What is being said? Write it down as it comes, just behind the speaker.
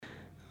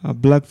A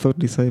Black Thought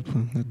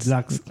disciple.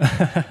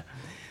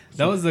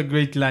 That was a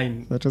great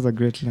line. That was a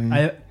great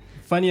line.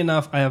 Funny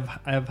enough, I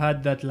have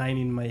had that line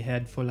in my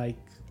head for like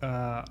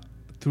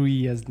 3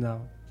 years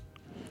now.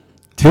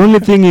 The only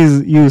thing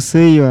is, you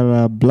say you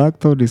are a Black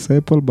Thought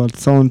disciple, but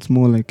sounds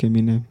more like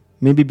Eminem.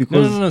 Maybe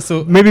because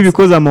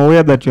because I'm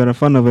aware that you are a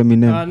fan of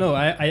Eminem. No,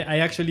 I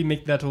actually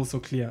make that also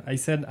clear. I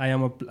said I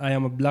am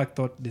a Black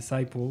Thought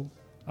disciple.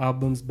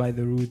 Albums by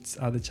the Roots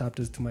are the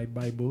chapters to my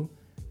Bible.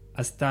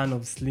 A stan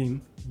of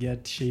Slim,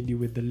 get shady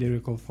with the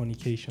lyrical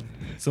fornication.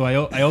 So I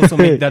also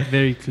make that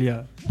very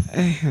clear.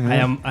 I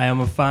am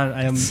a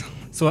fan.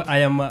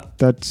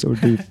 That's so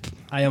deep.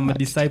 I am a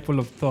disciple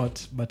of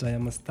Thought, but I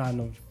am a stan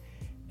of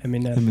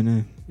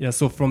Eminem. Yeah.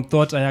 So from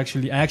Thought, I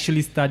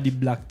actually study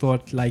Black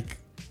Thought like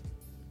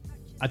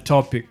a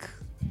topic.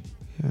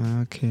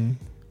 Okay.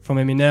 From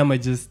Eminem,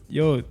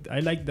 I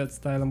like that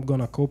style. I'm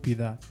gonna copy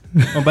that.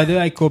 By the way,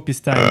 I copy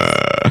styles.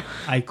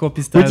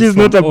 Which is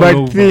not a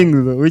bad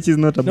thing, though. Which is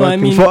not a bad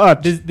thing for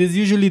art. There's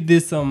usually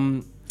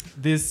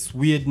this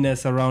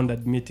weirdness around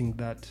admitting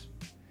that.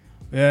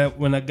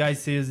 When a guy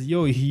says,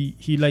 "Yo,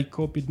 he like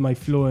copied my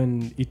flow,"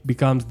 and it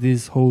becomes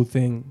this whole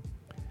thing.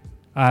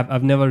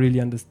 I've never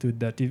really understood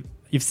that.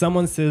 If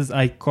someone says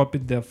I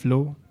copied their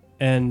flow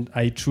and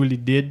I truly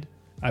did,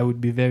 I would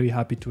be very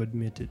happy to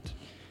admit it.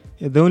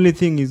 Yeah, the only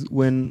thing is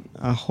when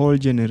a whole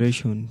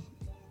generation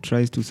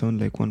tries to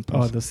sound like one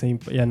person. Oh, the same.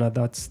 Yeah, no,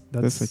 that's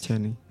a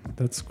challenge.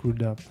 That's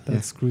screwed up.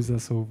 That screws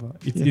us over.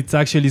 It's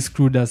actually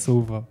screwed us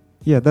over.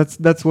 Yeah,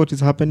 that's what is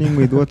happening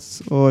with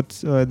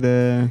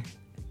the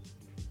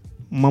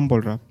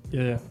mumble rap.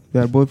 Yeah. They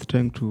are both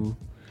trying to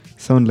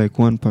sound like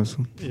one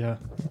person. Yeah.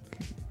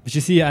 But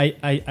you see,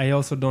 I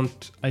also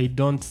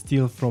don't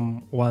steal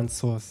from one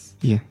source.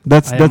 Yeah,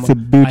 that's the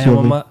beauty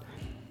of it.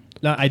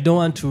 I don't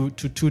want to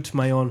toot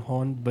my own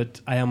horn,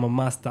 but I am a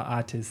master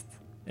artist.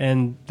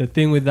 And the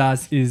thing with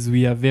us is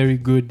we are very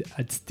good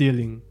at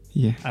stealing.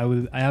 Yeah.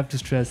 I have to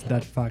stress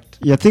that fact.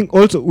 Yeah, I think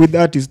also with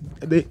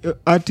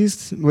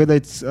artists, whether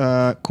it's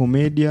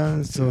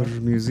comedians or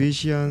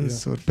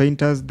musicians or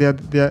painters, they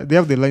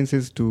have the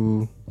licenses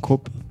to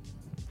copy.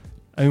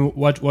 I mean,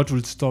 what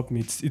will stop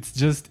me?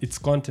 It's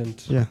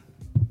content. Yeah.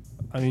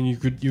 I mean,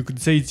 you could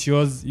say it's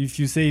yours. If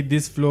you say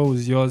this flow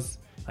is yours,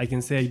 I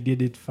can say I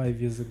did it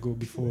 5 years ago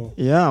before.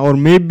 Yeah, or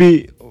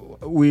maybe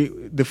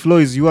the flow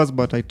is yours,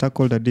 but I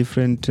tackled a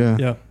different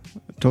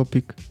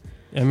topic.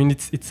 I mean,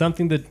 it's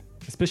something that,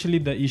 especially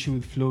the issue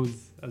with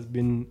flows, has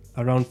been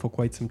around for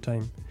quite some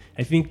time.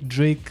 I think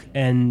Drake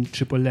and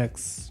Triple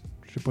X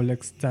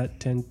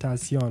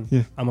Tentacion.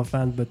 Yeah. I'm a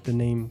fan, but the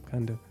name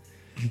kind of.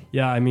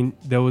 Yeah, I mean,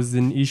 there was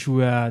an issue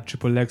where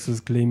Triple X was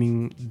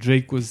claiming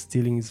Drake was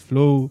stealing his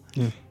flow,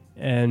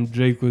 and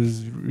Drake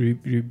was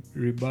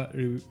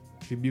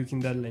rebuking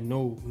that, like,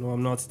 no,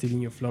 I'm not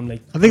stealing your flow. I'm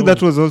like, I think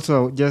that was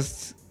also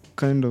just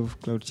kind of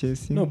cloud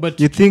chasing. No, but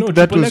you think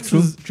that was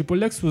true?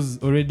 Triple X was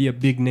already a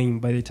big name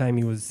by the time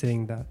he was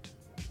saying that.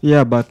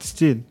 Yeah, but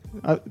still,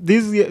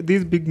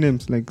 these big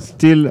names, like,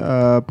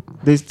 still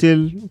they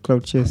still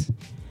cloud chase.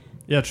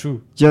 Yeah,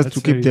 true. Just that's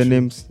to keep their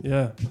names.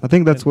 Yeah, I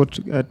think that's what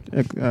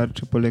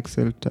Triple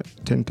XL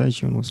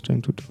Tentacion was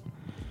trying to do.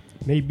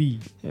 Maybe.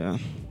 Yeah.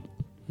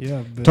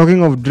 Yeah. But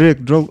talking of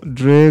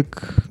Drake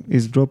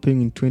is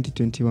dropping in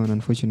 2021,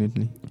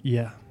 unfortunately.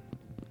 Yeah.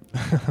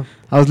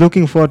 I was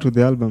looking forward to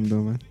the album,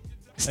 though, man.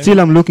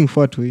 I'm looking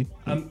forward to it.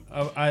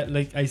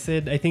 Like I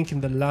said, I think in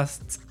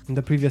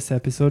the previous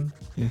episode,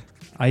 yeah,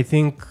 I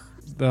think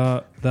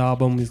the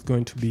album is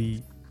going to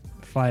be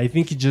fire. I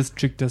think he just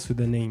tricked us with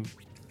the name.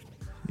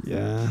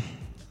 Yeah.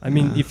 I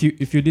mean, if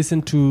you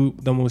listen to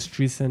the most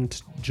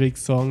recent Drake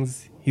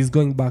songs, he's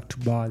going back to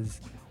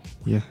bars.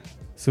 Yeah.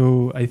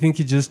 So I think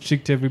he just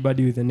tricked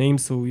everybody with the name.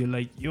 So you're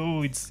like,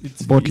 yo, it's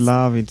about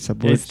love. It's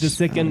about it's the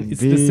second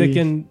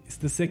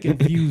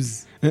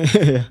views.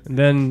 Yeah. And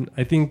then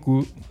I think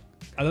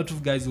a lot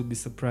of guys will be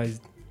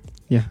surprised.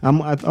 Yeah,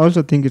 I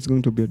also think it's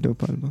going to be a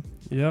dope album.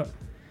 Yeah.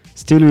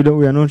 Still,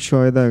 we are not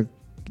sure either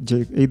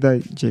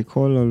J.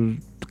 Cole or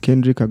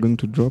Kendrick are going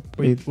to drop.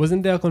 Wait,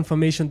 wasn't there a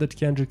confirmation that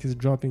Kendrick is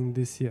dropping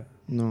this year?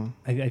 No.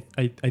 I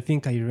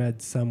think I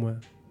read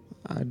somewhere.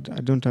 I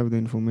don't have the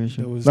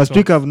information. Last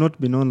week I've not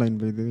been online,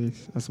 by the way,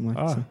 as much.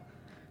 So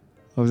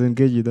I was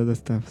engaged with other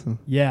stuff. So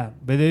yeah,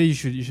 but then you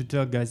should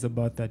tell guys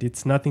about that.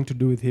 It's nothing to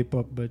do with hip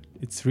hop, but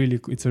it's a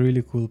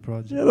really cool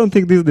project. I don't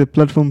think this is the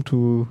platform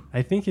to.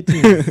 I think it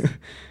is.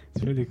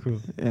 It's really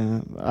cool. Yeah,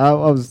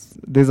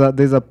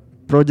 there's a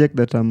project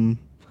that I'm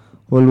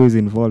always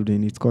involved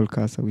in. It's called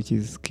CASA, which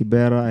is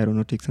Kibera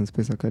Aeronautics and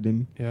Space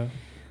Academy. Yeah.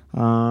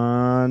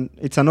 And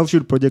it's an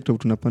offshoot project of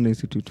Tunapanda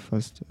Institute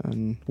first.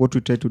 And what we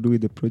try to do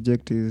with the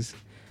project is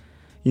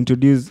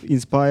introduce,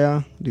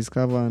 inspire,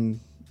 discover, and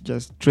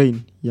just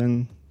train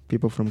young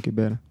people from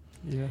Kibera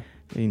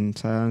in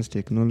science,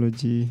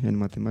 technology, and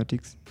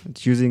mathematics.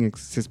 It's using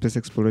space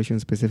exploration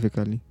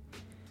specifically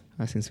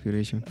as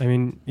inspiration. I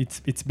mean,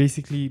 it's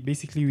basically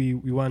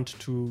we want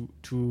to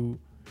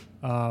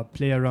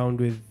play around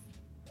with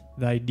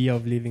the idea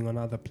of living on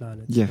other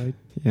planets. Yeah, right?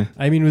 yeah.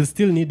 I mean, we'll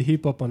still need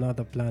hip hop on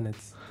other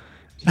planets.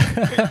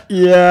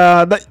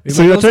 Yeah.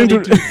 So you're trying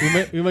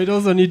to we might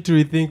also need to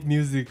rethink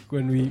music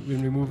when we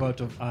move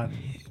out of art.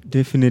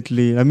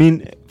 definitely. I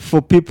mean,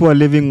 for people who are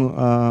living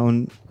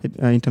on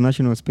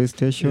international space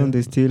station, Yeah.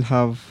 they still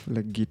have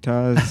like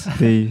guitars.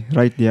 They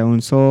write their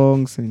own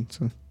songs, and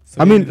so.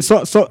 So I mean, we-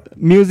 so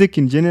music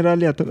in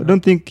generally. I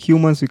don't think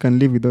humans we can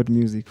live without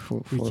music.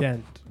 we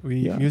can't.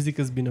 Yeah. Music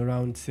has been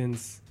around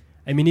since.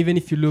 I mean, even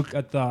if you look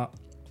at the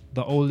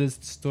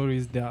oldest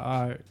stories there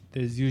are,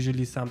 there's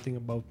usually something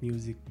about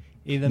music.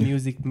 Either Yeah.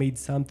 music made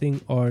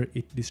something or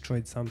it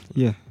destroyed something.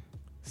 Yeah.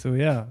 So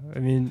yeah, I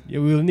mean,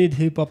 we'll need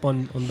hip hop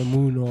on the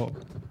moon or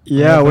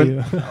Yeah.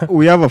 wherever When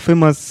we have a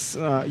famous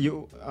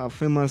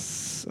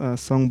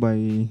song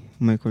by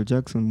Michael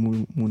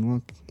Jackson,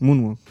 Moonwalk.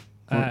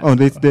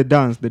 It's the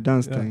dance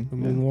yeah, time. the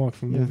Yeah.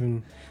 moonwalking. Yeah.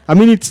 Even I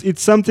mean,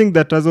 it's something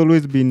that has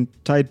always been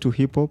tied to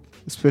hip hop,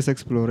 space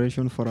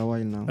exploration for a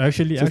while now. I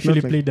actually So it's not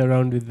like- played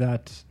around with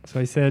that. So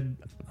I said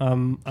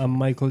I'm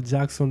Michael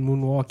Jackson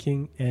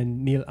moonwalking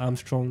and Neil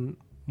Armstrong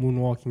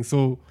moonwalking.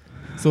 So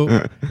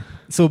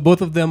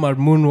both of them are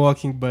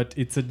moonwalking, but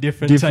it's a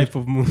different type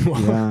of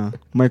moonwalk. Yeah,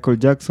 Michael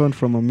Jackson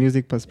from a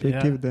music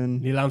perspective, Yeah.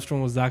 then Neil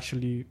Armstrong was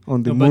actually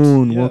on the No, but-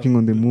 moon, yeah, walking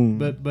on the moon.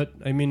 but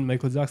I mean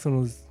Michael Jackson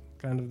was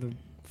kind of the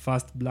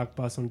first black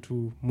person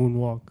to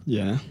moonwalk.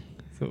 yeah,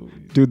 So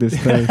do the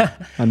style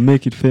and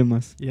make it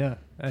famous. yeah,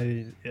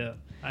 I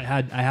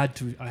had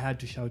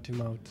to shout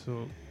him out.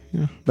 So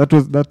Yeah,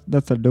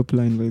 that's a dope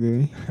line, by the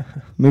way.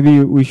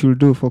 Maybe we should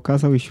do for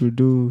Casa. We should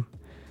do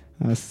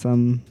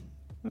some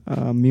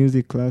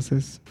music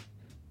classes.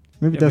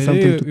 Maybe yeah, that's by the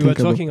way, something to we were think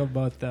about. talking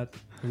about that,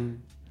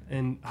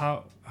 and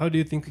how do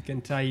you think we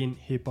can tie in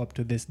hip hop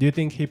to this? Do you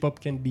think hip hop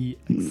can be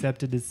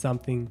accepted as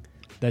something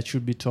that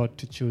should be taught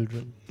to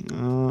children?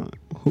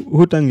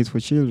 Wu-Tang is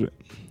for children.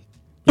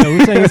 Yeah,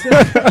 Wu-Tang is.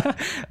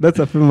 That's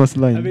a famous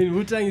line. I mean,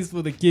 Wu-Tang is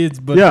for the kids,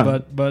 but Yeah.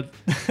 but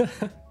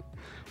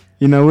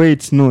In a way,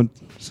 it's not.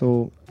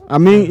 So I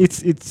mean,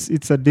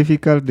 it's a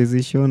difficult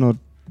decision or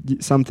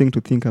something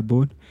to think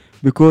about,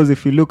 because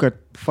if you look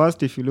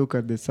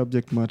at the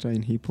subject matter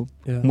in hip hop,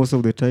 yeah. most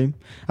of the time,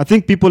 I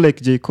think people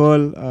like J.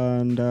 Cole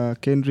and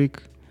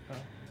Kendrick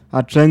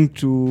are trying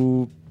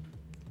to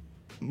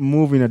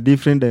move in a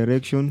different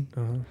direction,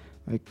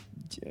 Uh-huh.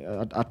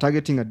 are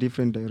targeting a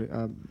different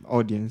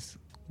audience,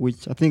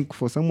 which I think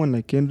for someone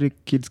like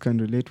Kendrick, kids can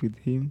relate with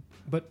him.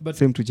 But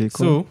Same to J.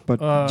 Cole. so,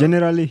 but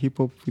generally, hip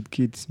hop with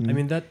kids. I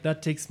mean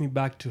that takes me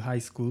back to high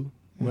school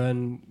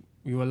when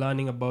we were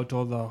learning about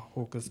all the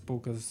hocus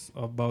pocus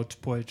about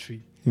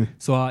poetry. Yeah.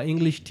 So our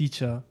English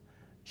teacher,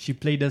 she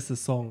played us a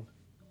song,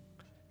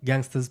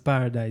 "Gangsta's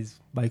Paradise"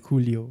 by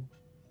Coolio.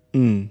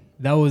 Mm.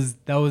 That was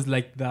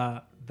like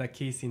the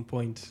case in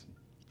point.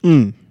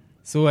 Mm.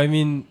 So I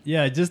mean,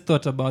 yeah, I just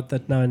thought about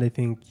that now, and I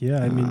think,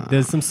 yeah, I mean,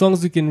 there's some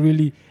songs we can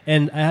really.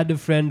 And I had a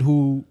friend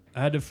who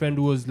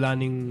was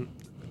learning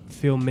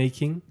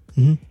filmmaking,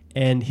 Mhm.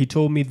 and he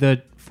told me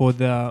that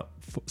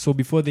so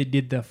before they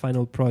did their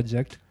final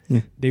project,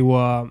 Yeah.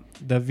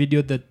 the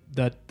video that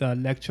the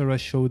lecturer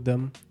showed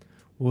them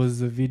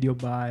was a video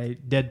by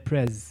Dead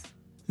Prez.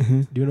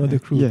 Mhm. Do you know the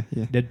crew? Yeah,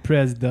 yeah. Dead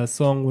Prez, the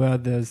song where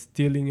they're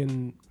stealing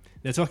and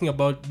they're talking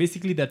about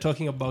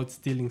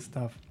stealing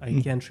stuff.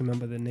 I can't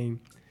remember the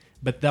name,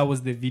 but that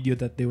was the video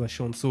that they were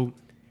shown. So,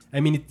 I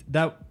mean,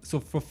 so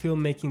for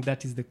filmmaking,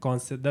 that is the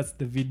concept. That's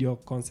the video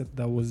concept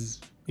that was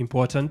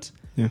important.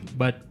 Yeah.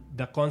 But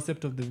the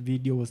concept of the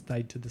video was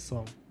tied to the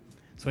song.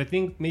 So I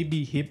think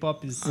maybe hip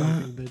hop is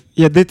something that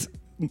Yeah,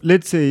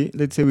 let's say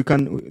we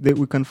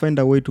can find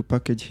a way to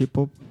package hip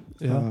hop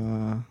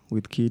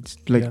with kids,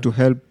 like Yeah. to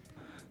help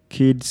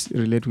kids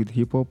relate with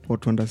hip hop or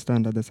to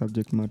understand other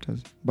subject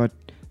matters. But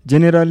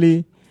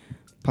generally,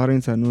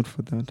 parents are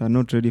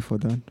not ready for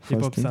that. hip hop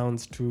first thing.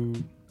 sounds too.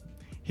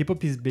 Hip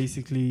hop is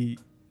basically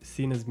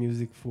seen as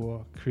music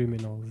for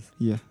criminals.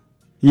 Yeah,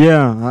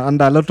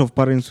 and a lot of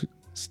parents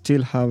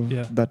still have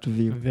Yeah. that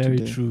view. Very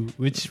today. true,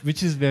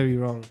 which is very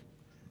wrong.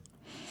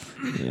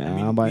 Yeah,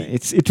 I mean, but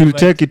it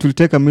will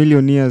take a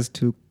million years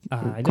to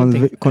I don't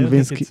think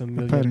convince it's a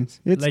million. parents.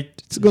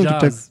 It's going to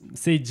take.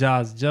 Say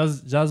jazz.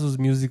 Jazz was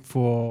music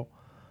for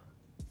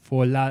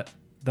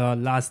the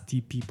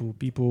lasty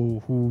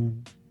people who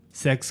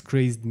sex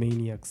crazed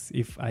maniacs,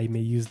 if I may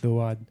use the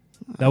word.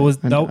 I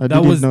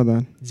didn't know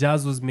that.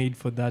 Jazz was made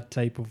for that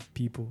type of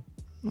people.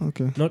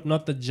 Okay.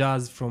 Not the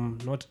jazz from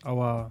not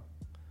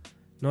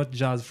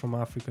jazz from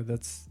Africa.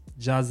 That's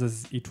jazz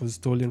as it was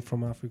stolen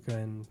from Africa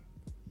and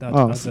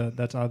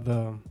that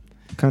other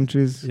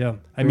countries. yeah.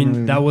 I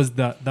mean that was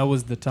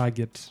the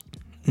target.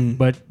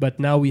 But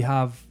now we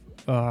have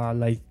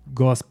like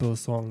gospel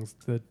songs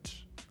that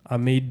are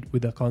made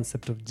with the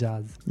concept of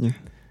jazz. Yeah.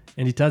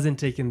 And it hasn't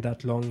taken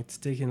that long. It's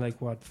taken like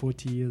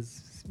 40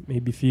 years,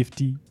 maybe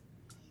 50.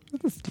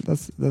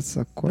 That's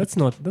a quite. That's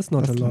not that's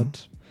a long.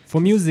 lot. For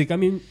music, I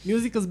mean,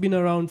 music has been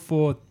around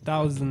for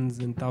thousands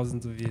and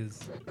thousands of years.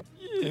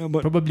 Yeah,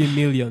 but Probably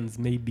millions,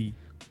 maybe,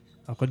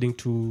 according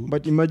to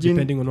but imagine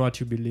depending on what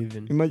you believe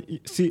in.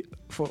 see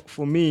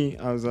for me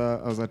as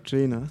a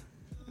trainer,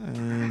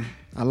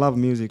 I love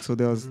music. So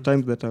there was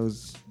times that I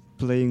was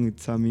playing with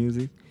some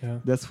music. Yeah.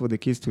 That's for the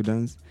kids to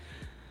dance.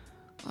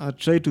 I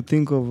try to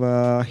think of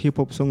a hip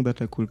hop song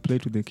that I could play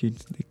to the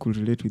kids. They could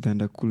relate with,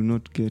 and I could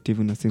not get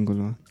even a single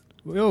one.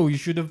 Yo, you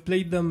should have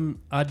played them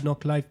Hard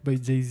Knock Life by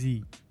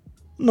Jay-Z.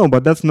 No,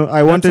 but that's not.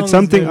 I That wanted song is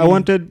something. I very-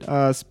 wanted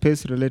a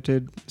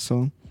space-related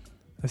song.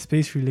 A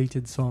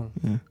space-related song.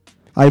 Yeah.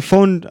 I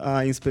found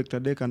Inspector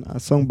Deck and a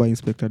song by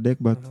Inspector Deck,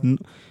 but Uh-huh.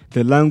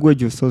 the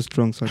language was so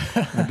strong. So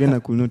again, I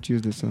could not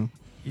use the song.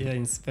 Yeah,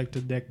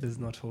 Inspector Deck does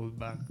not hold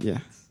back. Yeah.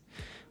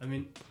 I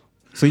mean,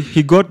 So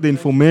he got the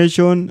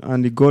information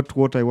and he got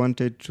what I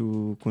wanted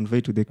to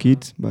convey to the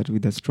kids, but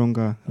with a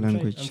stronger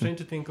language. I'm trying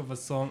to think of a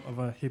song, of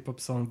a hip hop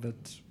song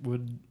that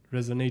would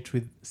resonate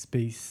with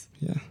space.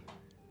 Yeah.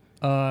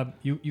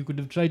 You could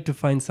have tried to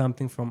find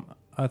something from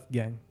Earth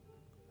Gang.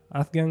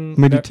 Earth Gang.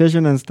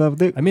 Meditation and stuff.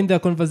 I mean, their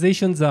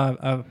conversations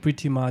are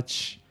pretty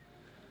much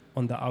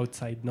on the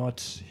outside,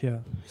 not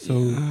here. So,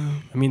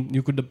 I mean,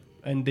 you could have,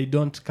 and they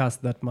don't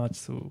cast that much.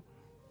 So,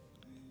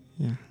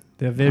 Yeah.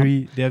 they're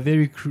very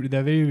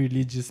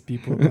religious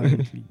people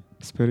apparently.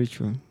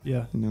 Spiritual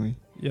Yeah. in a way.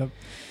 Yep.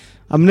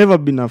 I've never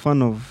been a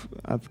fan of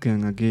Earth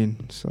Gang again.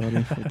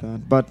 Sorry for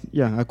that. But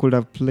yeah, I could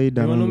have played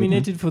They were around with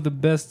nominated for the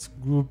best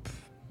group,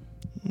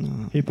 them.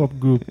 No, hip hop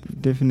group.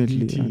 definitely,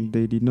 BT. and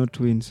they did not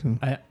win. So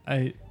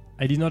I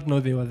did not know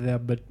they were there,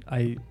 but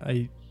I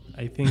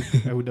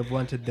think I would have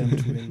wanted them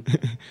to win.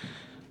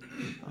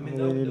 I mean,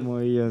 they need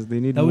more years. They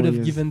need That more would have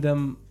years. given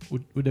them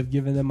would have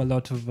given them a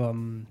lot of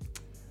the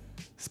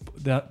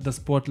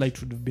spotlight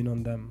would have been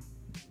on them.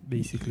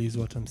 Basically, is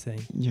what I'm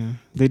saying. Yeah,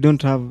 they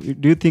don't have.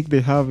 Do you think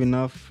they have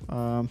enough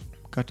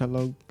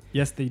catalog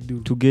Yes, they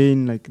do. to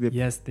gain like the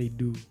Yes, they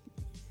do.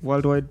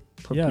 worldwide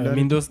popularity? Yeah, I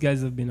mean those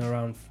guys have been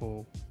around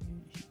for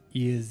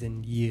years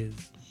and years.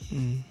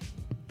 Mm.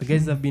 The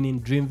guys have been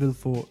in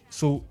Dreamville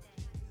so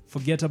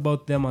forget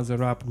about them as a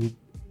rap group.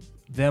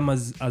 Them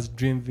as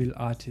Dreamville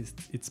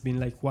artists. It's been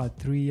like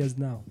 3 years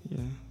now. Yeah,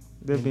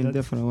 they've And been there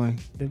that's- for a while.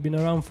 They've been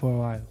around for a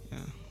while.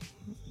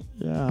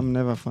 Yeah, I'm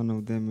never a fan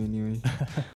of them anyway.